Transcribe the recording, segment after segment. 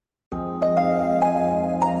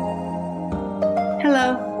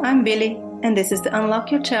I'm Billy, and this is the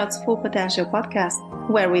Unlock Your Child's Full Potential podcast,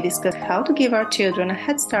 where we discuss how to give our children a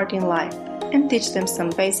head start in life and teach them some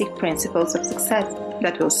basic principles of success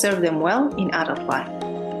that will serve them well in adult life.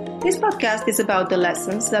 This podcast is about the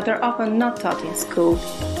lessons that are often not taught in school,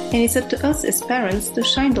 and it's up to us as parents to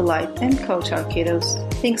shine the light and coach our kiddos.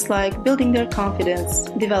 Things like building their confidence,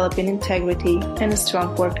 developing integrity, and a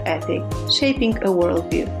strong work ethic, shaping a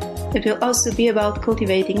worldview. It will also be about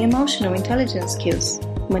cultivating emotional intelligence skills,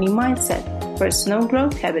 money mindset, personal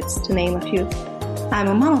growth habits, to name a few. I'm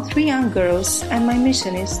a mom of 3 young girls, and my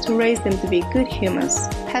mission is to raise them to be good humans,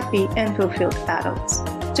 happy and fulfilled adults.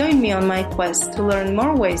 Join me on my quest to learn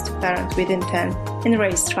more ways to parent with intent and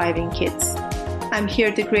raise thriving kids. I'm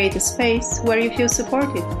here to create a space where you feel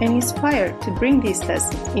supported and inspired to bring these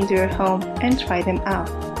lessons into your home and try them out.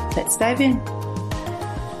 Let's dive in.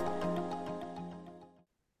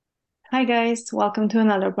 Hi guys, welcome to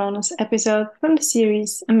another bonus episode from the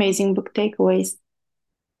series Amazing Book Takeaways.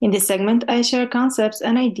 In this segment, I share concepts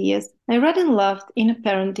and ideas I read and loved in a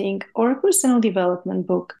parenting or a personal development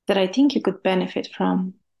book that I think you could benefit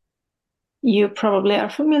from. You probably are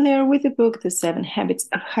familiar with the book The 7 Habits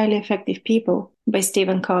of Highly Effective People by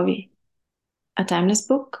Stephen Covey. A timeless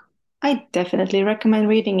book? I definitely recommend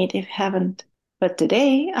reading it if you haven't. But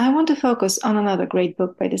today, I want to focus on another great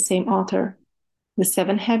book by the same author, The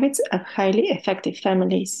 7 Habits of Highly Effective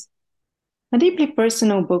Families. A deeply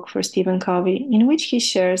personal book for Stephen Covey in which he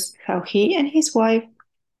shares how he and his wife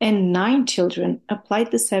and 9 children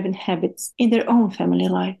applied the 7 habits in their own family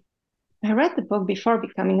life. I read the book before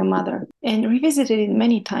becoming a mother and revisited it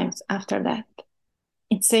many times after that.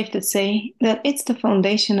 It's safe to say that it's the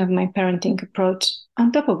foundation of my parenting approach,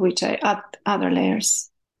 on top of which I add other layers.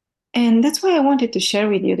 And that's why I wanted to share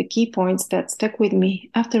with you the key points that stuck with me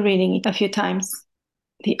after reading it a few times.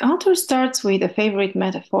 The author starts with a favorite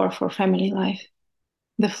metaphor for family life,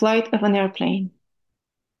 the flight of an airplane.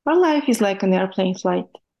 Our life is like an airplane flight.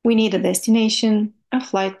 We need a destination, a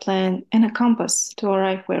flight plan, and a compass to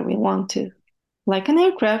arrive where we want to. Like an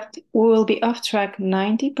aircraft, we will be off track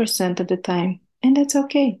 90% of the time, and that's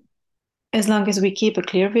okay. As long as we keep a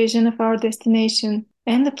clear vision of our destination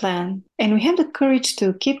and the plan, and we have the courage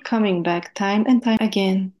to keep coming back time and time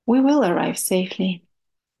again, we will arrive safely.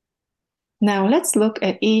 Now let's look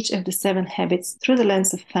at each of the 7 habits through the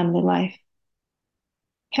lens of family life.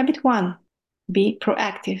 Habit 1. Be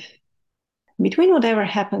proactive. Between whatever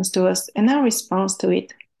happens to us and our response to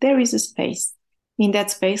it, there is a space. In that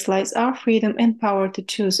space lies our freedom and power to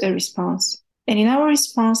choose a response. And in our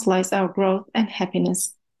response lies our growth and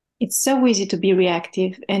happiness. It's so easy to be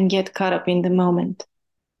reactive and get caught up in the moment.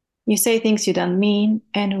 You say things you don't mean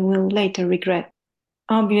and will later regret.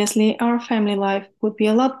 Obviously, our family life would be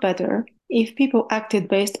a lot better if people acted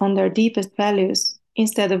based on their deepest values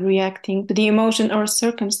instead of reacting to the emotion or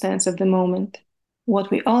circumstance of the moment. What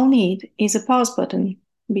we all need is a pause button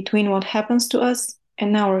between what happens to us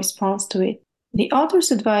and our response to it. The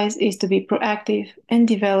author's advice is to be proactive and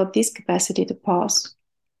develop this capacity to pause.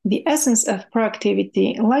 The essence of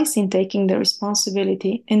proactivity lies in taking the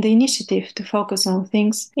responsibility and the initiative to focus on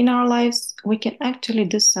things in our lives we can actually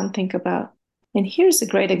do something about. And here's a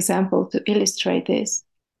great example to illustrate this.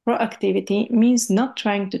 Proactivity means not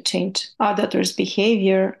trying to change our daughter's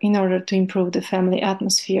behavior in order to improve the family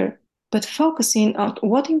atmosphere, but focusing on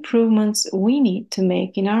what improvements we need to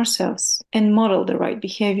make in ourselves and model the right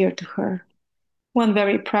behavior to her. One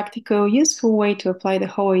very practical, useful way to apply the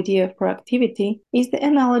whole idea of proactivity is the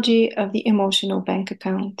analogy of the emotional bank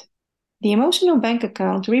account. The emotional bank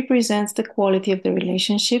account represents the quality of the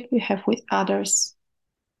relationship you have with others.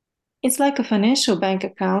 It's like a financial bank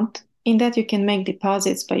account in that you can make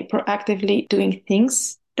deposits by proactively doing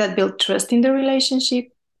things that build trust in the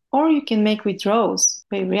relationship, or you can make withdrawals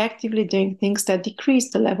by reactively doing things that decrease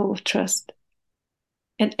the level of trust.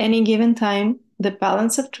 At any given time, the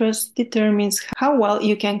balance of trust determines how well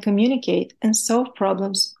you can communicate and solve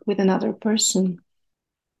problems with another person.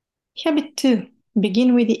 Habit 2.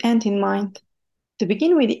 Begin with the end in mind. To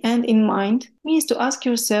begin with the end in mind means to ask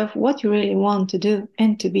yourself what you really want to do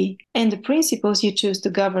and to be, and the principles you choose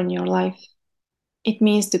to govern your life. It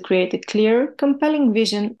means to create a clear, compelling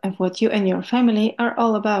vision of what you and your family are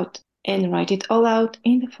all about, and write it all out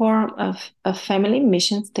in the form of a family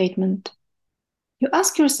mission statement. You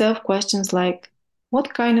ask yourself questions like,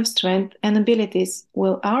 what kind of strength and abilities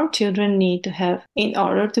will our children need to have in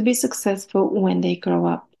order to be successful when they grow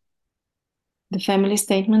up? The family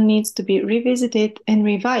statement needs to be revisited and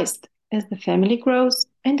revised as the family grows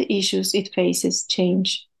and the issues it faces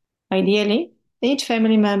change. Ideally, each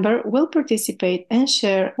family member will participate and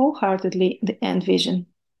share wholeheartedly the end vision.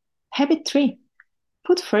 Habit 3.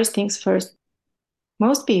 Put first things first.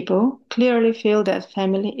 Most people clearly feel that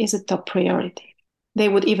family is a top priority. They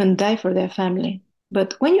would even die for their family.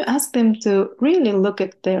 But when you ask them to really look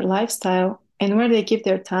at their lifestyle and where they give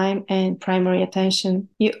their time and primary attention,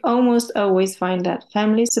 you almost always find that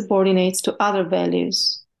family subordinates to other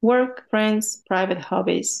values: work, friends, private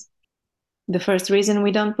hobbies. The first reason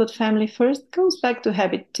we don't put family first goes back to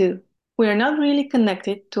habit too. We are not really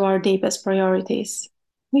connected to our deepest priorities.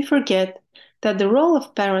 We forget that the role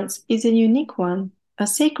of parents is a unique one, a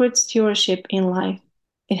sacred stewardship in life.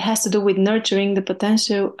 It has to do with nurturing the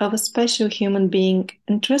potential of a special human being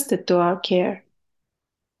entrusted to our care.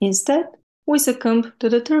 Instead, we succumb to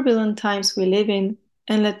the turbulent times we live in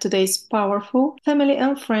and let today's powerful,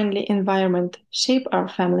 family-unfriendly environment shape our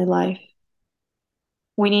family life.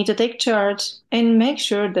 We need to take charge and make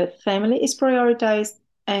sure that family is prioritized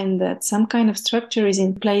and that some kind of structure is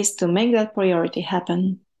in place to make that priority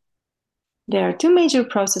happen. There are two major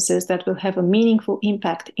processes that will have a meaningful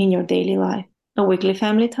impact in your daily life: a weekly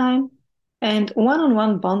family time and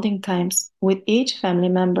one-on-one bonding times with each family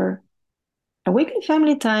member. A weekly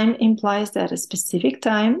family time implies that a specific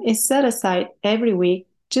time is set aside every week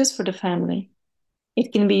just for the family.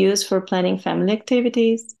 It can be used for planning family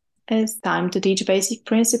activities, as time to teach basic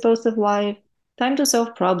principles of life, time to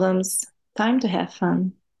solve problems, time to have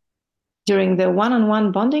fun. During the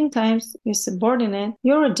one-on-one bonding times, you subordinate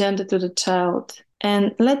your agenda to the child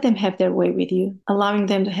and let them have their way with you, allowing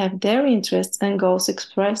them to have their interests and goals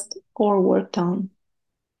expressed or worked on.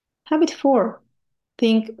 Habit 4.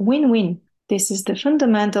 Think win-win. This is the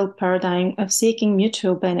fundamental paradigm of seeking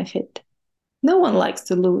mutual benefit. No one likes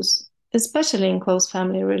to lose, especially in close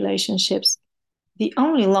family relationships. The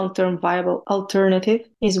only long-term viable alternative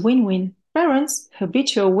is win-win. Parents'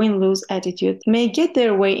 habitual win-lose attitude may get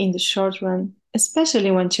their way in the short run, especially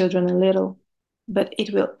when children are little, but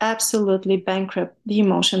it will absolutely bankrupt the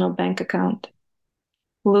emotional bank account.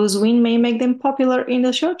 Lose-win may make them popular in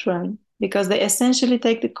the short run, because they essentially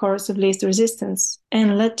take the course of least resistance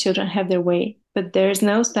and let children have their way. But there is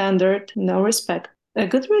no standard, no respect. A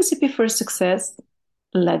good recipe for success: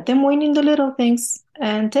 let them win in the little things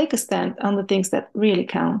and take a stand on the things that really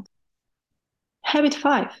count. Habit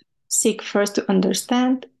 5. Seek first to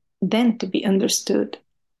understand, then to be understood.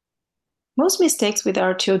 Most mistakes with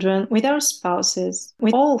our children, with our spouses,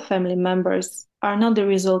 with all family members are not the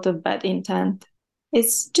result of bad intent.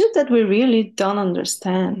 It's just that we really don't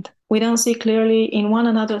understand. We don't see clearly in one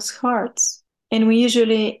another's hearts, and we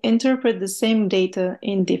usually interpret the same data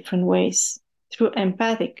in different ways. Through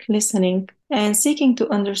empathic listening and seeking to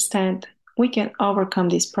understand, we can overcome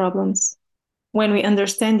these problems. When we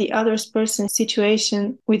understand the other person's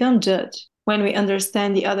situation, we don't judge. When we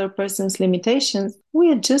understand the other person's limitations, we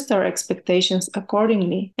adjust our expectations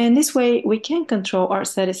accordingly. And this way, we can control our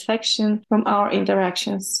satisfaction from our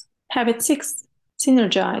interactions. Habit 6.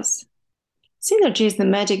 Synergize. Synergy is the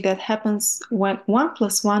magic that happens when 1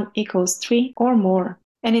 plus 1 equals 3 or more.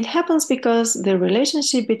 And it happens because the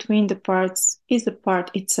relationship between the parts is the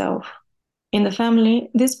part itself. In the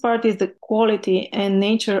family, this part is the quality and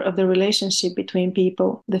nature of the relationship between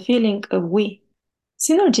people, the feeling of we.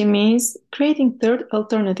 Synergy means creating third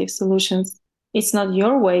alternative solutions. It's not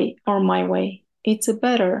your way or my way. It's a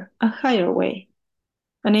better, a higher way.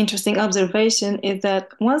 An interesting observation is that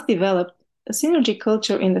once developed, a synergy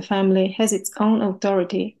culture in the family has its own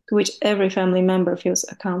authority to which every family member feels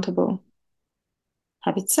accountable.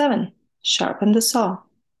 Habit 7. Sharpen the saw.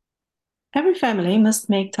 Every family must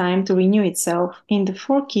make time to renew itself in the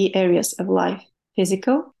 4 key areas of life: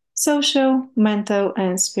 physical, social, mental,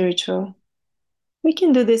 and spiritual. We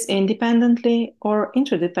can do this independently or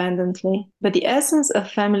interdependently, but the essence of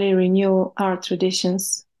family renewal are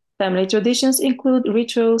traditions. Family traditions include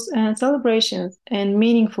rituals and celebrations and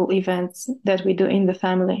meaningful events that we do in the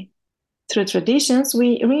family. Through traditions,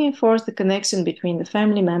 we reinforce the connection between the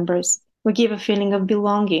family members. We give a feeling of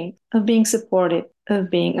belonging, of being supported,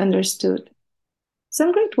 of being understood.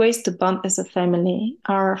 Some great ways to bond as a family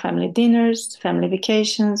are family dinners, family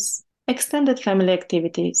vacations, extended family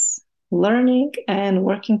activities, learning and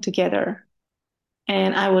working together.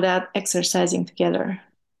 And I would add exercising together.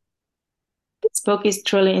 This book is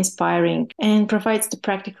truly inspiring and provides the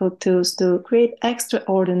practical tools to create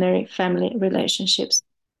extraordinary family relationships.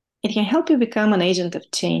 It can help you become an agent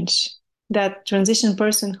of change, that transition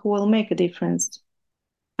person who will make a difference.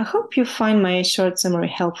 I hope you find my short summary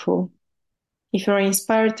helpful. If you're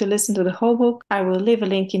inspired to listen to the whole book, I will leave a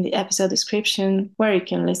link in the episode description where you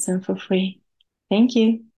can listen for free. Thank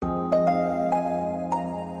you.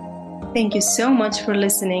 Thank you so much for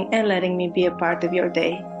listening and letting me be a part of your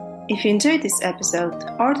day. If you enjoyed this episode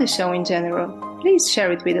or the show in general, please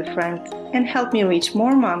share it with a friend and help me reach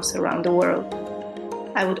more moms around the world.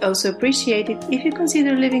 I would also appreciate it if you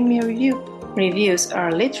consider leaving me a review. Reviews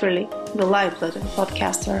are literally the lifeblood of a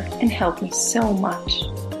podcaster and help me so much.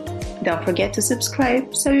 Don't forget to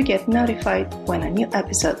subscribe so you get notified when a new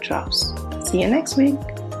episode drops. See you next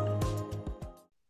week!